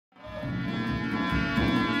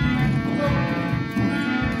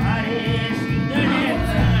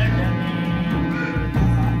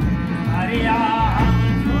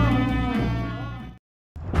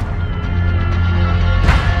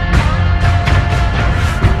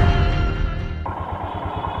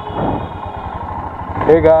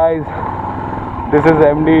Hey guys, this is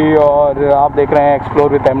MD और आप देख रहे हैं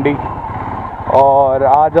एक्सप्लोर विद एमडी। और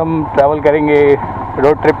आज हम ट्रैवल करेंगे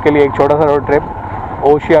रोड ट्रिप के लिए, एक छोटा सा रोड ट्रिप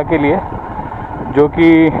ओशिया के लिए, जो कि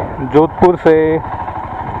जोधपुर से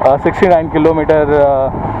 69 किलोमीटर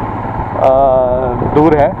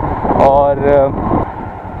दूर है।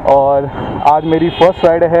 और आज मेरी फर्स्ट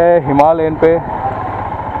राइड है हिमालयन पे,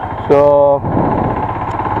 सो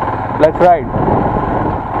लेट्स राइड।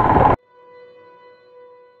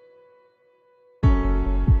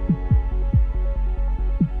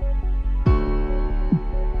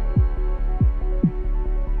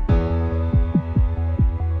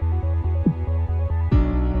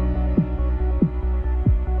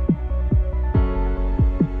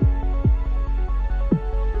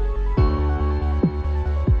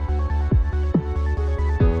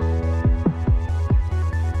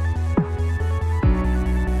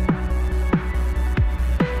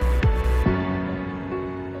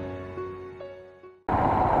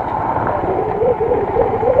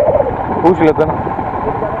 पूछ लेते ना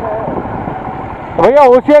भैया,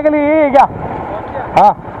 ओशिया के लिए यही है क्या?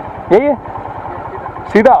 हाँ यही है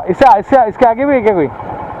सीधा। इसके आगे भी है क्या कोई?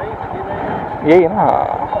 यही है ना।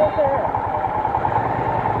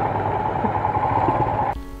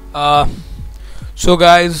 So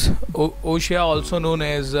guys, Osia also known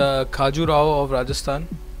as Khajuraho of Rajasthan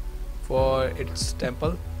for its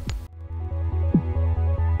temple.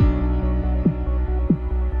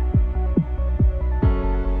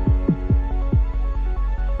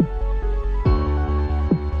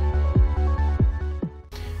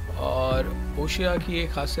 ओशिया की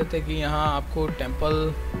एक खासियत है कि यहाँ आपको टेंपल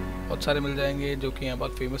बहुत सारे मिल जाएंगे, जो कि यहाँ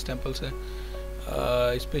बहुत फेमस टेंपल्स हैं।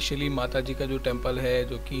 स्पेशली माता जी का जो टेंपल है,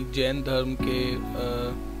 जो कि जैन धर्म के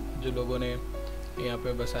जो लोगों ने यहाँ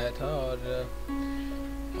पे बसाया था।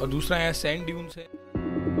 और दूसरा यहाँ सैंड ड्यून्स है।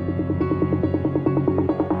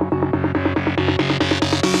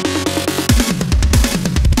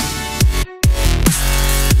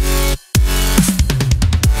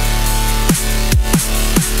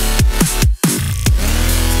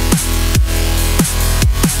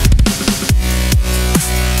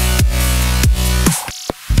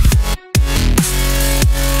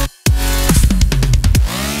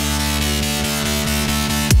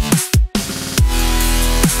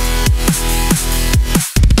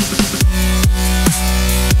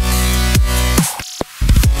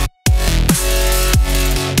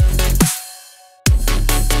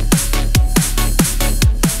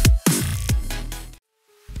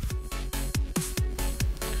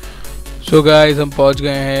 सो गाइस, हम पहुंच गए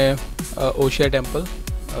हैं ओशिया टेंपल।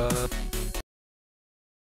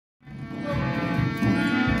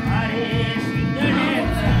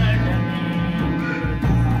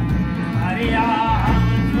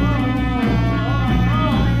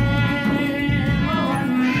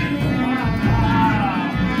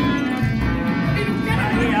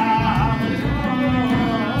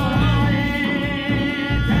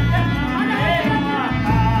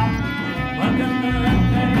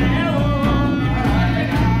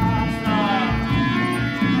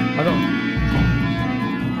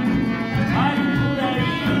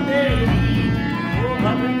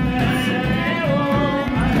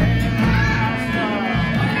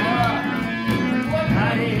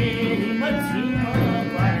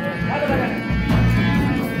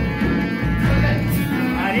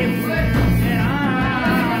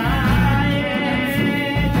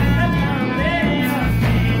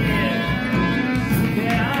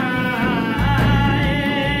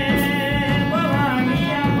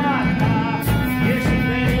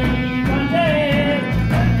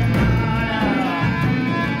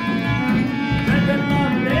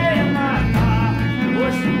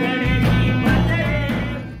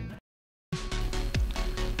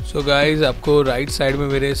 सो गाइस, आपको राइट साइड में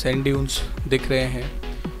मेरे सैंड ड्यून्स दिख रहे हैं।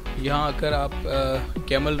 यहाँ आकर आप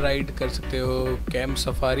कैमल राइड कर सकते हो, कैम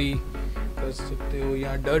सफारी कर सकते हो।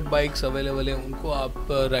 यहाँ डर्ट बाइक्स अवेलेबल हैं, उनको आप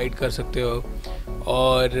राइड कर सकते हो।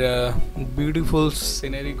 और ब्यूटीफुल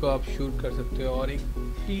सीनरी को आप शूट कर सकते हो, और एक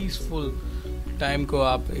पीसफुल टाइम को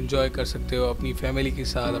आप एंजॉय कर सकते हो अपनी फैमिली के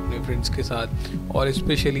साथ, अपने फ्रेंड्स के साथ। और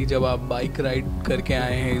स्पेशली जब आप बाइक राइड करके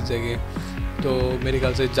आए हैं इस जगह, तो मेरे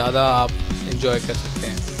ख्याल से ज़्यादा आप एंजॉय कर सकते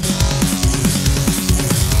हैं।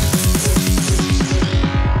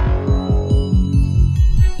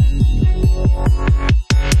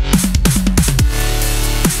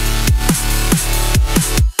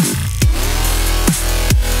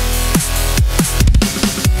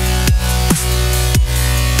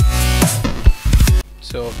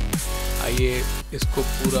 आइए इसको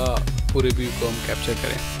पूरे व्यू को हम कैप्चर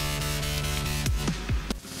करें।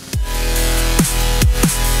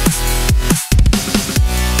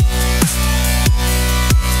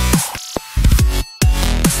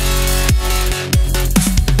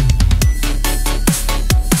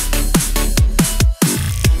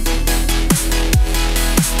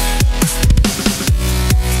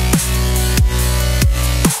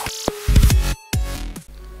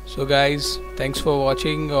 Guys, thanks for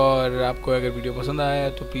watching. और आपको अगर वीडियो पसंद आया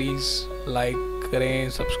तो प्लीज़ लाइक करें,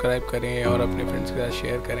 सब्सक्राइब करें और अपने फ्रेंड्स के साथ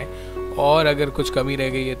शेयर करें। और अगर कुछ कमी रह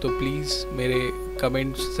गई है तो प्लीज़ मेरे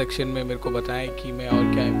कमेंट सेक्शन में मेरे को बताएं कि मैं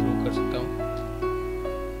और क्या इम्प्रूव कर सकता हूँ।